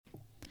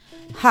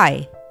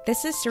Hi,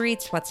 this is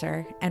Sarit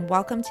Switzer, and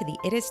welcome to the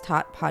It Is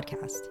Taught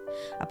podcast,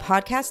 a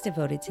podcast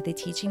devoted to the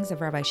teachings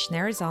of Rabbi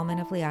Shneur Zalman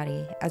of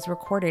Liadi as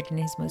recorded in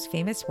his most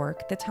famous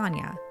work, the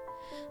Tanya.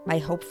 My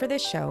hope for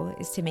this show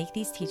is to make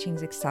these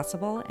teachings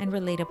accessible and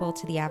relatable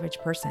to the average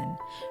person,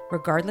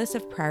 regardless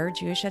of prior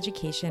Jewish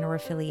education or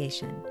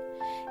affiliation.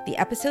 The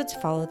episodes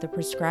follow the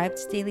prescribed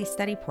daily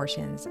study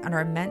portions and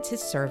are meant to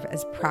serve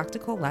as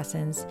practical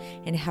lessons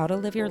in how to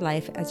live your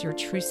life as your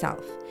true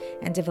self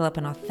and develop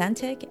an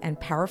authentic and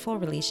powerful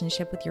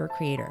relationship with your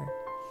Creator.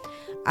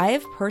 I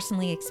have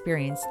personally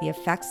experienced the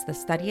effects the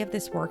study of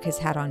this work has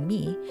had on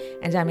me,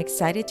 and I'm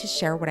excited to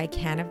share what I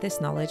can of this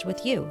knowledge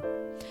with you.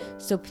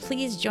 So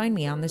please join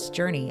me on this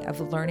journey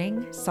of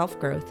learning,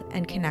 self-growth,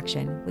 and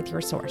connection with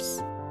your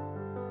source.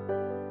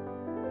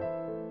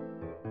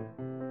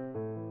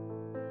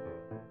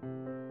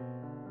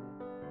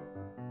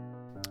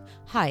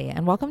 Hi,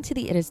 and welcome to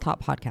the It Is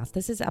Taught podcast.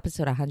 This is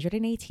episode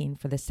 118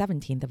 for the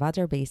 17th of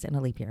Adar base in a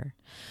leap year.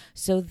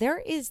 So there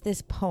is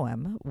this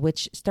poem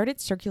which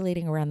started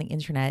circulating around the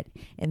internet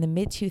in the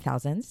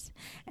mid-2000s,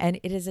 and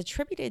it is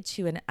attributed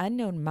to an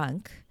unknown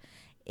monk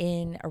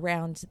in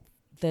around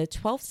the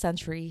 12th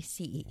century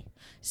CE.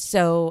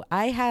 So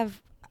I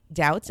have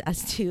doubts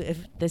as to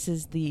if this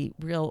is the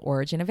real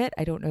origin of it.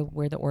 I don't know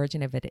where the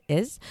origin of it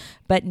is,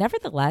 but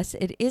nevertheless,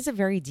 it is a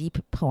very deep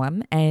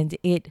poem and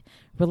it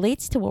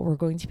relates to what we're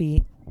going to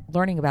be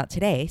learning about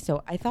today.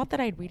 So I thought that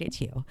I'd read it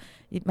to you.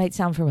 It might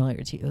sound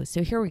familiar to you.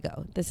 So here we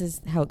go. This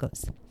is how it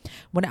goes.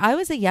 When I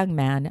was a young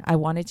man, I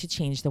wanted to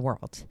change the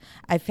world.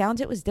 I found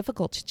it was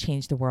difficult to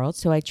change the world,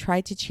 so I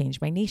tried to change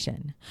my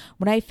nation.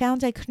 When I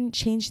found I couldn't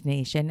change the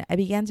nation, I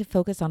began to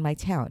focus on my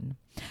town.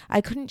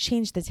 I couldn't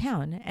change the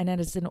town, and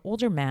as an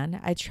older man,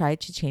 I tried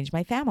to change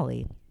my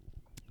family.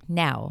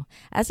 Now,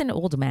 as an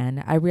old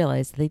man, I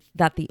realized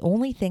that the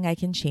only thing I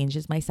can change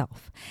is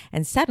myself.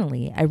 And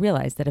suddenly, I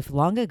realized that if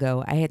long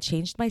ago I had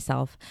changed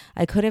myself,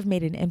 I could have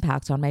made an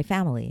impact on my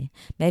family.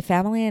 My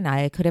family and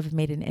I could have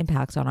made an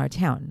impact on our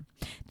town.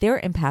 Their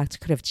impact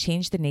could have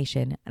changed the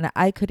nation, and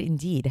I could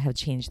indeed have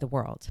changed the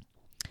world.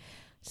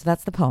 So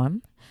that's the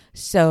poem.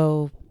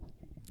 So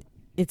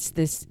it's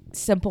this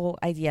simple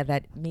idea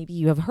that maybe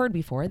you have heard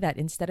before, that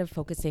instead of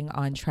focusing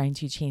on trying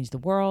to change the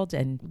world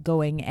and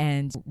going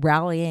and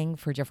rallying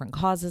for different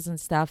causes and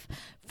stuff,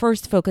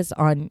 first focus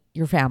on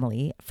your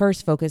family.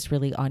 First focus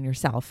really on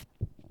yourself.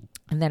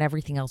 And then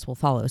everything else will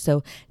follow.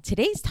 So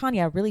today's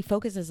Tanya really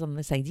focuses on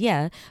this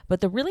idea,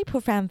 but the really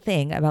profound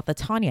thing about the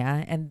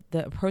Tanya and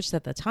the approach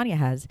that the Tanya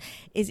has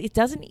is it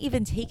doesn't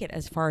even take it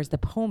as far as the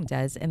poem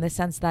does, in the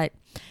sense that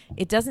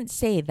it doesn't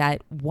say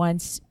that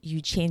once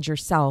you change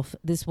yourself,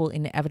 this will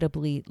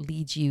inevitably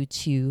lead you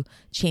to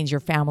change your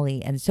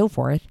family and so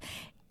forth.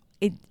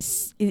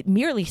 It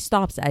merely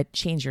stops at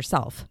change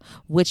yourself,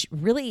 which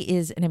really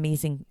is an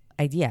amazing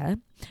idea,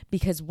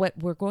 because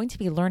what we're going to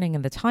be learning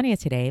in the Tanya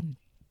today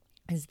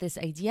is this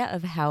idea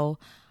of how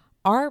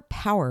our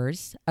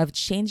powers of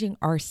changing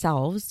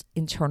ourselves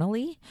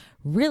internally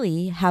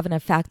really have an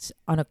effect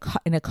on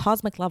in a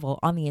cosmic level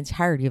on the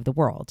entirety of the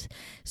world.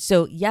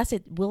 So yes,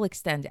 it will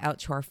extend out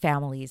to our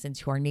families and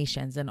to our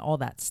nations and all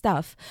that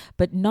stuff,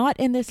 but not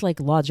in this like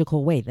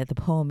logical way that the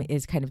poem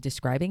is kind of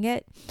describing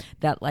it.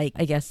 That like,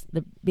 I guess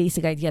the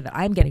basic idea that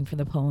I'm getting from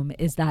the poem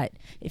is that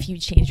if you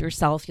change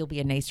yourself, you'll be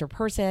a nicer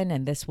person,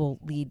 and this will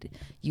lead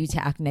you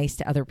to act nice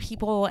to other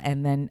people,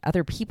 and then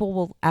other people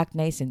will act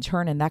nice in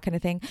turn, and that kind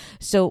of thing.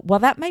 So while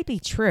that might be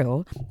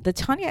true, the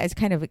Tanya is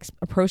kind of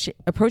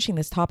approaching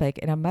this topic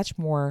in a much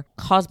more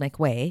cosmic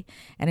way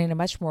and in a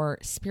much more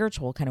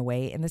spiritual kind of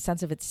way, in the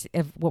sense of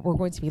what we're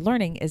going to be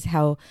learning is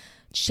how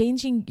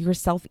changing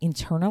yourself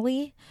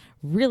internally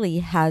really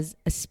has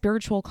a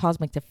spiritual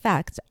cosmic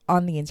effect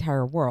on the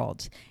entire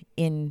world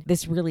in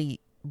this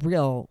really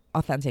real,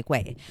 authentic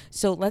way.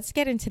 So let's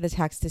get into the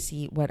text to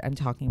see what I'm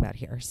talking about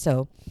here.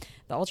 So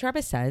the Alter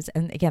Rebbe says,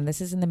 and again,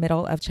 this is in the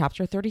middle of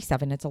chapter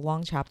 37. It's a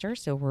long chapter,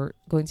 so we're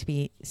going to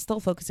be still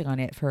focusing on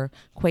it for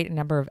quite a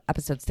number of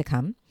episodes to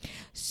come.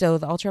 So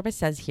the Alter Rebbe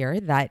says here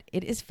that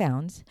it is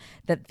found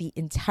that the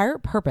entire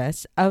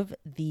purpose of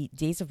the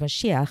days of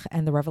Mashiach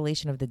and the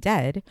revelation of the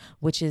dead,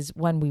 which is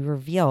when we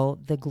reveal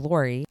the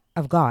glory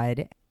of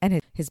God and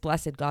his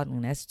blessed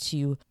godliness,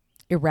 to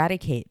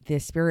eradicate the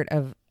spirit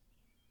of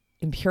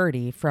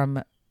impurity from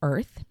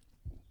earth.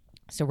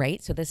 So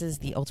this is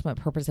the ultimate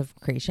purpose of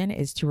creation,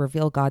 is to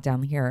reveal God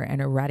down here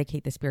and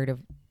eradicate the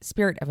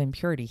spirit of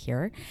impurity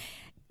here.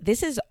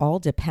 This is all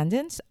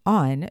dependent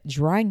on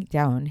drawing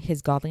down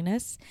his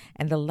godliness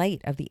and the light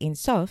of the Ein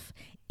Sof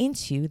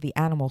into the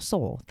animal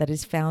soul that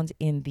is found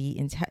in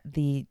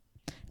the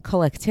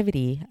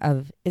collectivity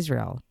of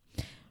Israel,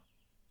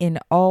 in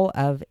all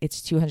of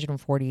its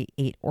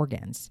 248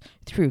 organs,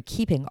 through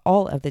keeping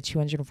all of the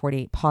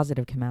 248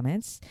 positive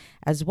commandments,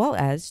 as well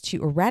as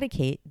to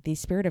eradicate the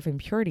spirit of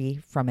impurity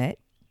from it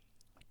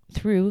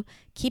through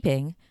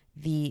keeping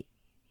the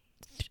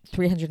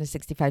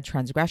 365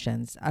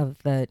 transgressions of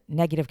the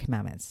negative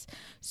commandments,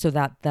 so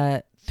that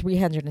the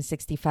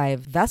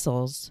 365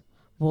 vessels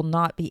will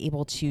not be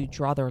able to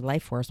draw their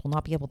life force, will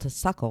not be able to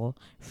suckle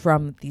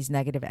from these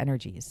negative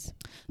energies.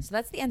 So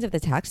that's the end of the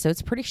text. So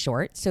it's pretty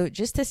short. So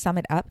just to sum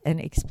it up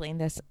and explain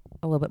this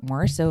a little bit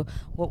more. So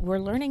what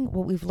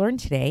we've learned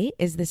today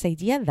is this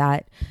idea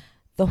that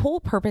the whole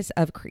purpose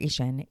of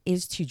creation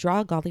is to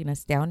draw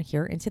godliness down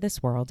here into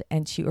this world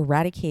and to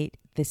eradicate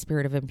the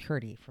spirit of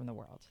impurity from the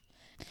world.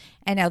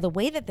 And now the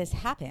way that this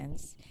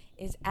happens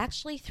is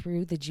actually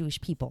through the Jewish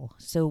people.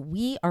 So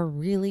we are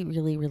really,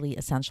 really, really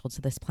essential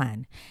to this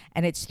plan.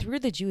 And it's through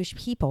the Jewish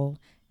people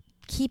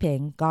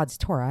keeping God's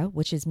Torah,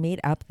 which is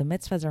made up, the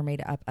mitzvahs are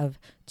made up of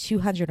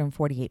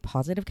 248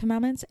 positive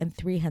commandments and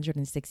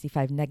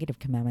 365 negative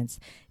commandments.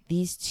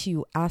 These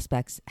two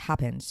aspects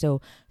happen.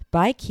 So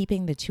by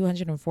keeping the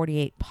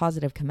 248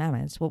 positive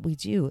commandments, what we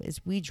do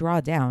is we draw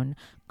down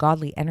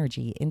godly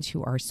energy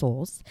into our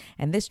souls.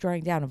 And this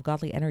drawing down of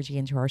godly energy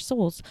into our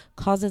souls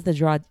causes the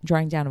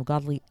drawing down of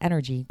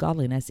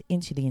godliness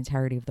into the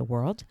entirety of the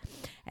world.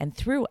 And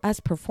through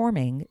us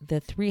performing the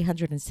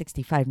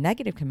 365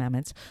 negative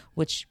commandments,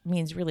 which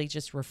means really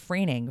just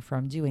refraining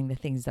from doing the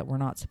things that we're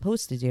not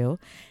supposed to do,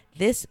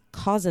 this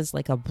causes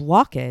like a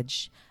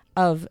blockage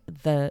of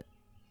the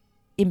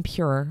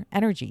impure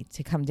energy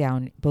to come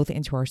down both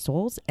into our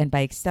souls and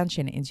by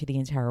extension into the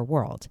entire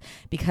world,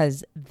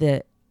 because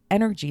the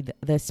energy,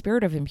 the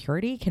spirit of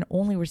impurity can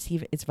only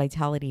receive its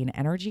vitality and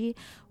energy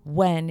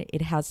when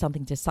it has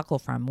something to suckle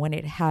from, when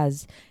it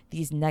has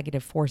these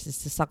negative forces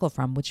to suckle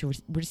from, which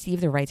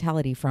receive their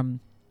vitality from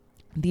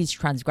these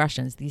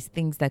transgressions, these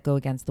things that go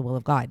against the will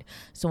of God.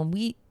 So when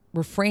we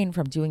refrain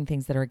from doing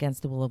things that are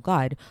against the will of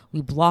God, we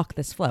block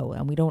this flow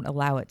and we don't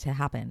allow it to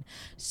happen.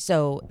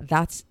 So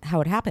that's how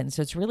it happens.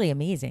 So it's really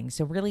amazing.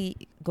 So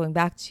really going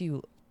back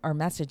to our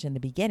message in the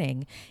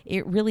beginning,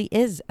 it really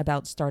is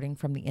about starting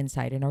from the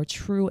inside in our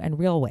true and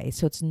real way.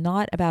 So it's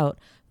not about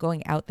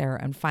going out there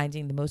and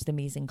finding the most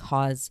amazing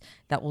cause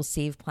that will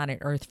save planet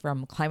Earth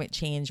from climate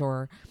change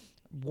or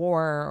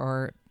war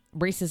or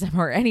racism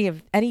or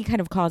any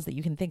kind of cause that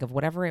you can think of,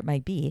 whatever it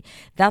might be.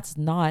 That's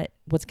not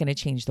what's going to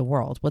change the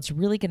world. What's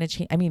really going to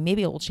change, I mean,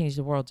 maybe it will change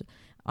the world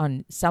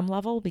on some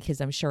level,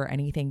 because I'm sure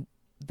anything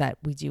that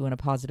we do in a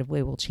positive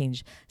way will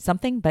change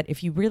something. But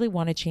if you really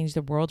want to change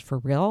the world for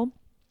real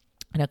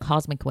in a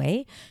cosmic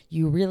way,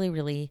 you really,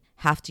 really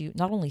have to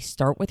not only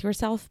start with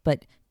yourself,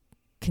 but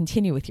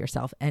continue with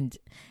yourself and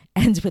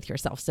end with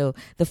yourself. So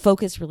the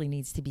focus really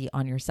needs to be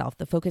on yourself.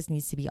 The focus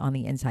needs to be on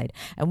the inside.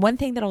 And one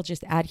thing that I'll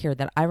just add here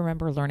that I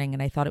remember learning,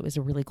 and I thought it was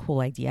a really cool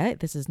idea.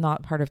 This is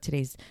not part of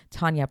today's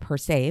Tanya per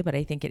se, but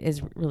I think it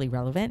is really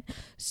relevant.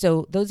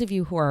 So those of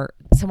you who are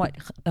somewhat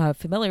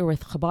familiar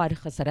with Chabad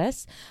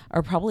Chasares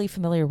are probably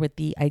familiar with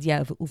the idea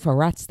of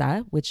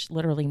ufaratsta, which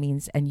literally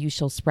means, and you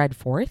shall spread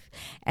forth.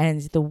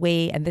 And the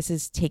way, and this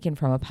is taken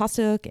from a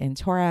pasuk in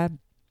Torah,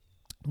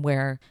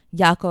 where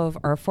Yaakov,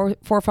 our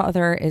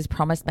forefather, is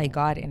promised by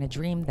God in a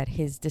dream that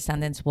his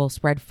descendants will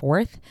spread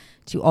forth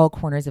to all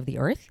corners of the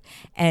earth.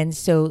 And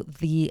so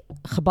the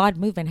Chabad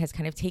movement has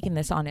kind of taken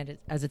this on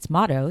as its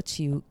motto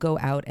to go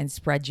out and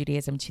spread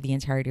Judaism to the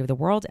entirety of the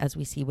world, as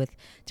we see with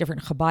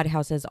different Chabad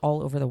houses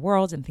all over the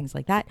world and things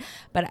like that.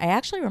 But I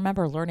actually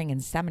remember learning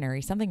in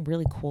seminary something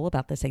really cool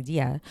about this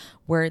idea,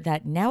 where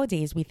that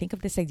nowadays we think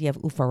of this idea of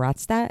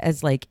ufaratsta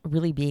as like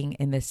really being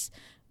in this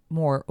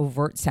more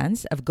overt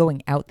sense of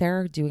going out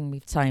there, doing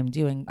mitzvahim,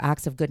 doing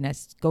acts of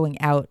goodness, going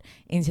out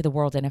into the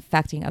world and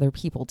affecting other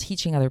people,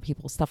 teaching other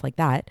people, stuff like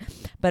that.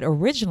 But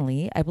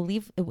originally, I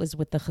believe it was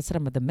with the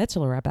Chassidim of the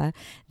Mitzel Rebbe,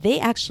 they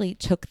actually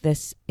took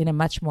this in a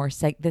much more,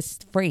 this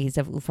phrase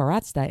of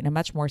ufaratsta in a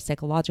much more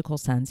psychological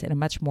sense, in a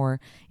much more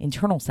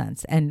internal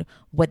sense. And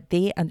what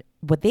they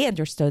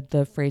understood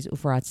the phrase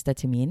ufaratsta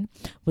to mean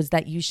was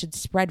that you should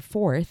spread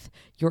forth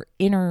your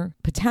inner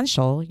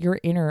potential, your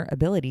inner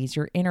abilities,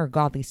 your inner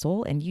godly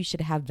soul, and you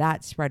should have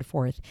that spread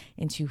forth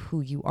into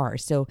who you are.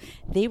 So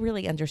they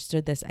really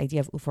understood this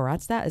idea of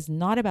ufaratsta as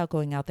not about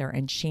going out there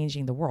and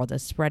changing the world,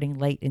 as spreading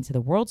light into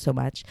the world so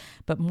much,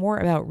 but more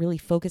about really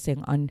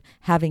focusing on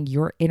having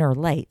your inner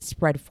light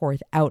spread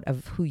forth out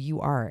of who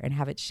you are and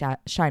have it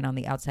shine on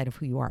the outside of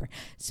who you are.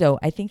 So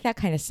I think that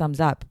kind of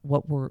sums up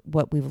what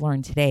we've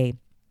learned today.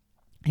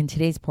 In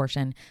today's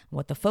portion,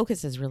 what the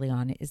focus is really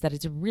on is that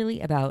it's really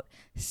about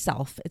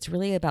self. It's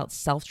really about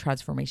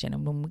self-transformation.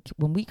 And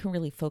when we can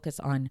really focus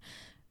on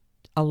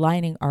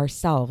aligning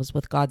ourselves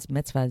with God's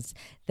mitzvahs,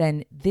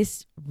 then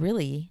this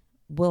really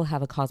will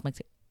have a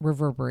cosmic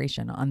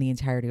reverberation on the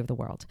entirety of the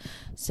world.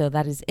 So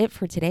that is it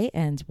for today,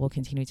 and we'll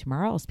continue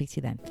tomorrow. I'll speak to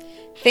you then.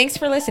 Thanks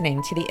for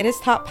listening to the It Is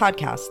Taught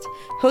podcast,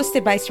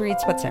 hosted by Sarit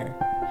Switzer.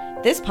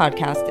 This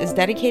podcast is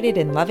dedicated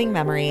in loving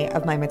memory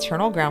of my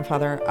maternal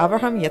grandfather,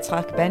 Avraham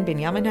Yitzchak ben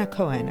Binyamin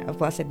HaKohen of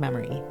blessed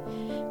memory.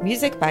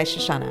 Music by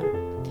Shoshana.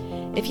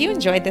 If you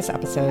enjoyed this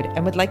episode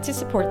and would like to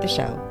support the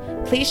show,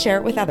 please share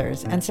it with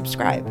others and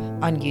subscribe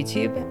on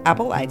YouTube,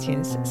 Apple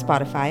iTunes,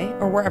 Spotify,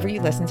 or wherever you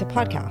listen to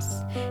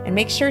podcasts. And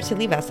make sure to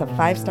leave us a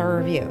 5-star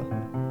review.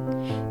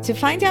 To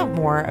find out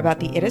more about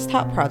the It Is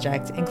Taught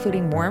project,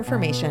 including more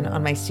information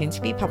on my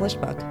soon-to-be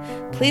published book,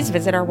 please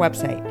visit our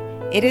website,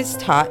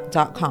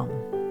 itistaught.com.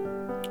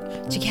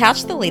 To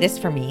catch the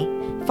latest from me,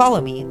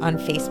 follow me on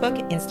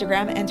Facebook,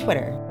 Instagram, and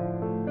Twitter.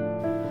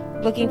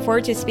 Looking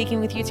forward to speaking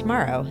with you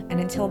tomorrow, and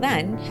until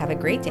then, have a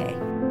great day.